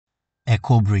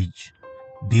Eko Bridge,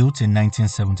 built in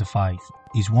 1975,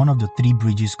 is one of the 3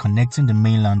 bridges connecting the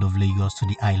mainland of Lagos to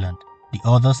the island. The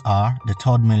others are the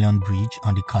 3rd Mainland Bridge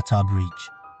and the Qatar Bridge.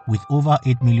 With over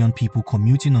 8 million people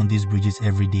commuting on these bridges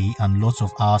every day and lots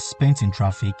of hours spent in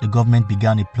traffic, the government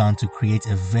began a plan to create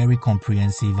a very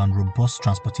comprehensive and robust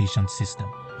transportation system.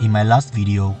 In my last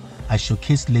video, I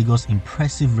showcased Lagos'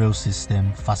 impressive rail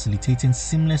system, facilitating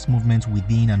seamless movement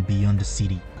within and beyond the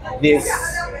city. This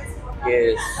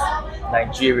is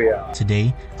Nigeria.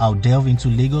 Today, I'll delve into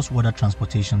Lagos' water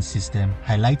transportation system,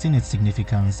 highlighting its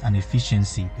significance and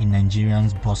efficiency in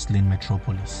Nigeria's bustling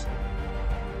metropolis.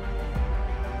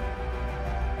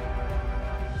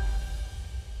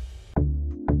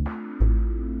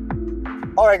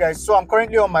 Alright guys, so I'm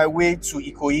currently on my way to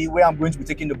Ikoyi, where I'm going to be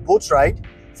taking the boat ride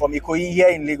from Ikoyi here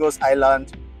in Lagos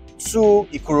Island to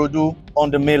Ikorodu on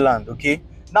the mainland. Okay,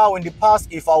 now in the past,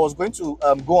 if I was going to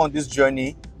go on this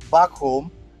journey back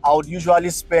home, I would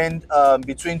usually spend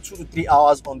between 2 to 3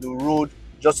 hours on the road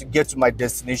just to get to my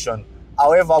destination.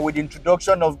 However, with the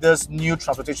introduction of this new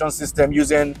transportation system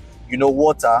using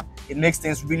water, it makes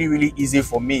things really easy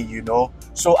for me,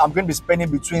 so I'm going to be spending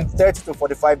between 30 to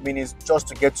 45 minutes just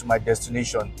to get to my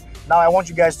destination. Now I want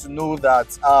you guys to know that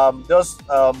those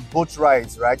boat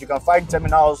rides, right, you can find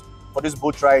terminals for these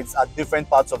boat rides at different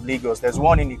parts of Lagos. There's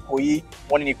one in Ikoyi,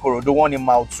 one in Ikorodu, one in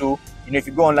Mile 2. If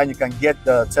you go online, you can get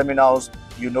the terminals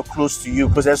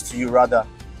closest to you rather.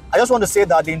 I just want to say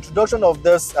that the introduction of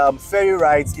this ferry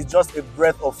rides is just a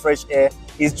breath of fresh air.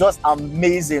 It's just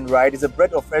amazing, right? It's a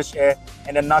breath of fresh air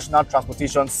in the national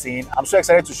transportation scene. I'm so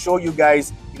excited to show you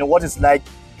guys, what it's like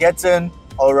getting,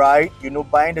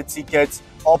 buying the tickets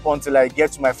up until I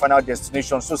get to my final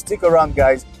destination. So stick around,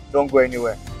 guys. Don't go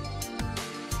anywhere.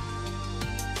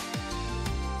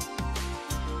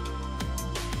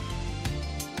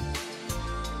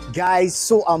 Guys,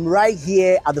 so I'm right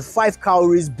here at the 5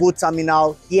 Cowries boat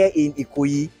terminal here in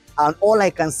Ikoyi, and all I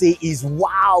can say is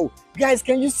wow. Guys,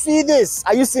 can you see this?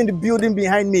 Are you seeing the building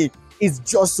behind me? It's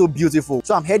just so beautiful.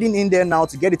 So I'm heading in there now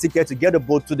to get a ticket to get a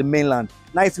boat to the mainland.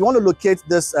 Now if you want to locate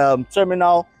this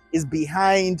terminal, is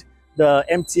behind the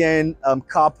MTN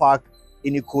car park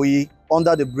in Ikoyi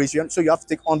under the bridge. So you have to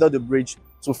take under the bridge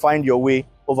to find your way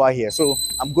over here. So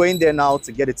I'm going there now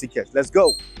to get a ticket. Let's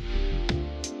go.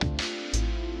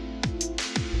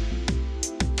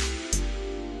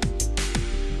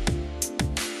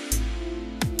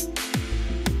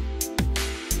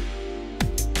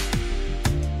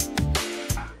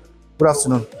 Good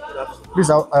afternoon. Please,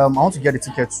 I want to get a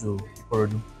ticket to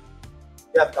Ikorodu.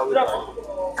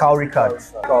 Cowrie card.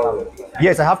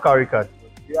 Yes, I have Cowrie card.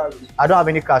 I don't have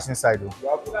any cash inside though.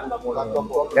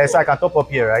 Yes, so I can top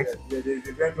up here, right?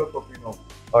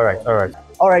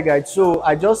 All right, guys. So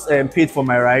I just paid for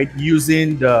my ride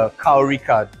using the Cowrie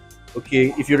card.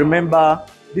 Okay, if you remember,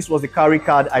 this was the Cowrie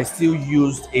card I still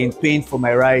used in paying for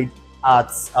my ride at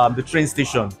the train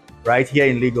station, right here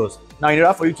in Lagos. Now, in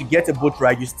order for you to get a boat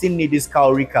ride, you still need this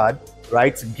Cowrie card,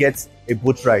 right, to get a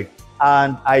boat ride.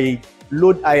 And I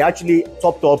actually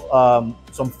topped up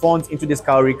some funds into this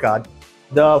Cowrie card.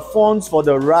 The funds for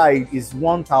the ride is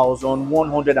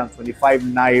 1,125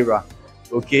 naira.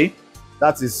 Okay,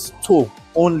 that is toll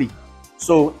only.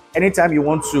 So anytime you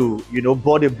want to,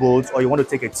 board a boat, or you want to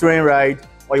take a train ride,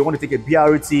 or you want to take a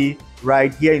BRT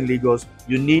ride here in Lagos,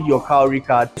 you need your Cowrie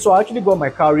card. So I actually got my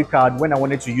Cowrie card when I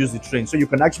wanted to use the train. So you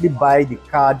can actually buy the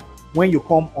card when you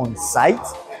come on site.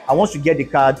 And once you get the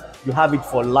card, you have it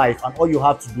for life. And all you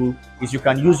have to do is you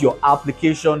can use your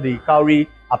application, the Cowrie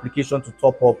application, to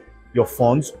top up your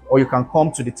funds, or you can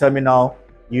come to the terminal,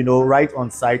 right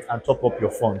on site and top up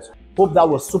your funds. Hope that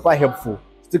was super helpful.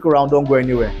 Stick around, don't go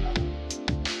anywhere.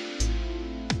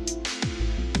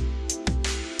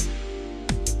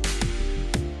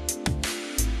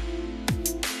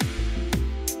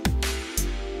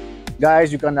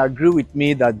 Guys, you can agree with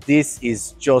me that this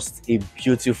is just a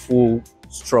beautiful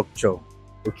structure.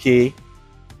 Okay,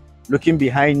 looking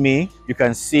behind me, you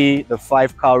can see the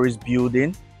 5 Cowries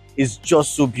building. It's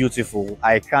just so beautiful.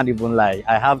 I can't even lie.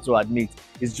 I have to admit,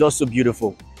 it's just so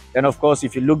beautiful. Then of course,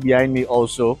 if you look behind me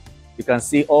also, you can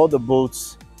see all the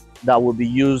boats that will be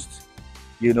used,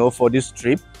 for this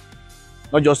trip.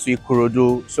 Not just to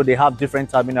Ikorodu, so they have different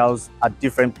terminals at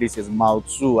different places, Mile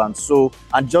 2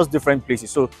 and just different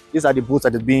places. So these are the boats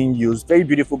that are being used. Very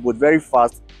beautiful boat, very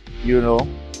fast,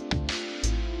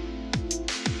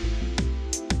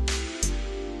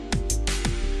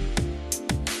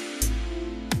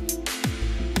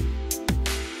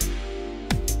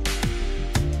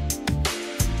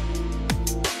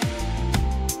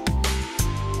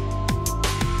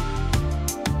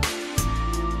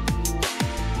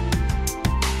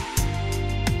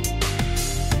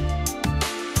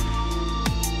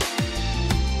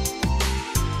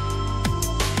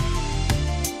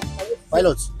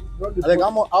 Pilot,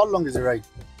 how long is the ride?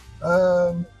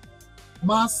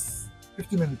 Mass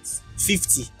 50 minutes.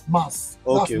 50. Mass.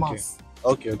 Okay, That's okay. mass.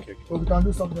 Okay. So we can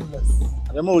do something less.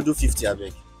 I don't know, we'll do 50, I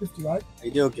beg. 50, right?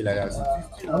 Is it okay like that?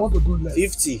 I want to do less.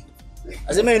 50.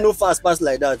 I say, man, you know fast pass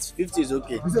like that. 50 is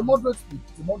okay. It's a moderate speed.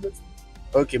 It's a moderate speed.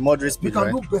 Okay, moderate We speed, can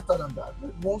right? do better than that.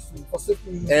 Mostly for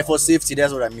safety. For safety,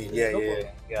 that's what I mean. Yeah.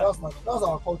 That's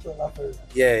our culture in that area.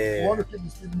 Yeah. We want to keep the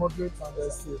speed moderate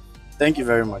and safe. Thank you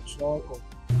very much. You're welcome.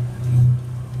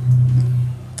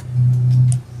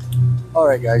 All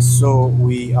right, guys. So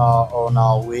we are on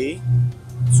our way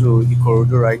to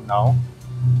Ikorodu right now.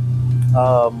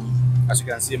 As you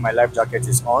can see, my life jacket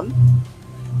is on.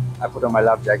 I put on my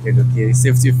life jacket. Okay,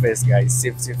 safety first, guys.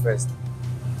 Safety first.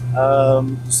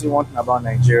 You see, one thing about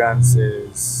Nigerians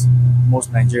is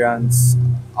most Nigerians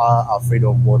are afraid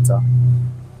of water.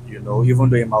 You know, even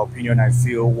though in my opinion, I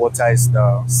feel water is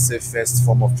the safest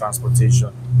form of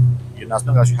transportation. You know, as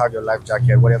long as you have your life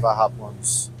jacket, whatever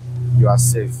happens, you are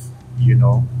safe. You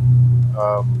know,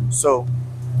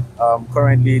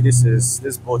 currently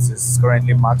this boat is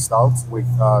currently maxed out with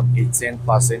 18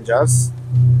 passengers,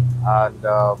 and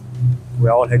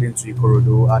we're all heading to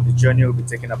Ikorodu, and the journey will be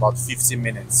taking about 50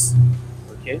 minutes.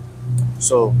 Okay,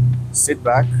 so sit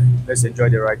back, let's enjoy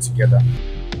the ride together.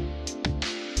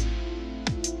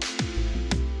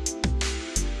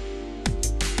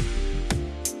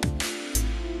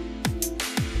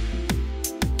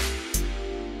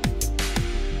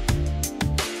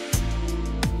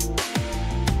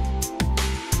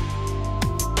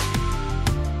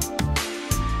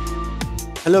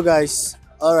 Hello guys.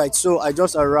 All right, so I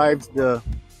just arrived the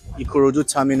Ikorodu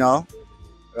terminal,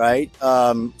 right?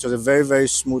 It was a very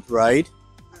smooth ride.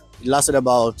 It lasted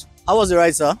about, how was the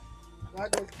ride, sir?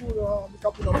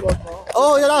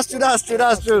 Oh yeah,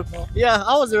 that's true. Yeah,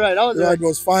 how was the ride? Yeah, it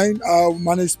was fine.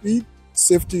 Manage speed.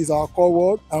 Safety is our core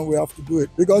word, and we have to do it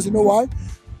because you know why?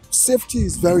 Safety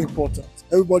is very important.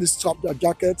 Everybody strap their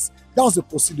jackets. That's the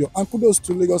procedure. And kudos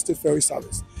to Lagos State Ferry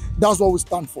Service. That's what we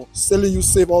stand for. Selling you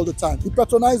safe all the time. You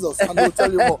patronize us and we'll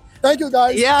tell you more. Thank you,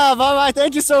 guys. Yeah, bye-bye.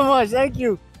 Thank you so much. Thank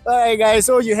you. All right, guys.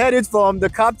 So you heard it from the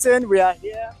captain. We are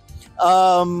here.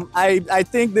 I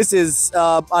think this is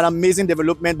an amazing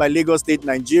development by Lagos State,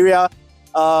 Nigeria.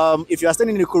 If you are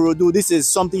staying in Ikorodu, this is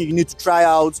something you need to try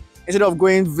out. Instead of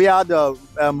going via the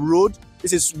road,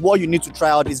 this is what you need to try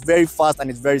out. It's very fast and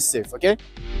it's very safe, okay?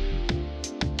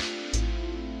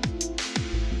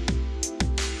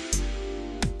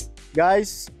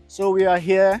 Guys, so we are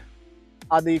here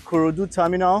at the Ikorodu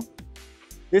terminal.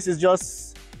 This is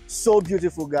just so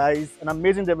beautiful, guys. An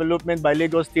amazing development by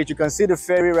Lagos State. You can see the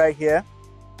ferry right here,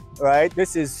 right?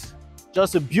 This is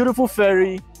just a beautiful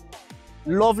ferry,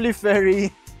 lovely ferry.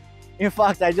 In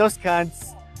fact, I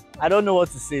don't know what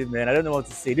to say, man. I don't know what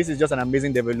to say. This is just an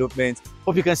amazing development.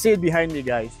 Hope you can see it behind me,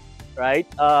 guys, right?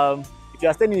 If you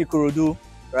are staying in Ikorodu,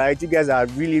 right, you guys are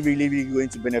really going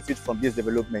to benefit from this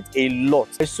development a lot.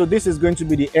 So this is going to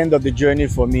be the end of the journey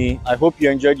for me. I hope you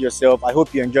enjoyed yourself. I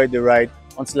hope you enjoyed the ride.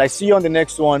 Until I see you on the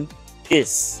next one,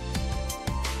 peace.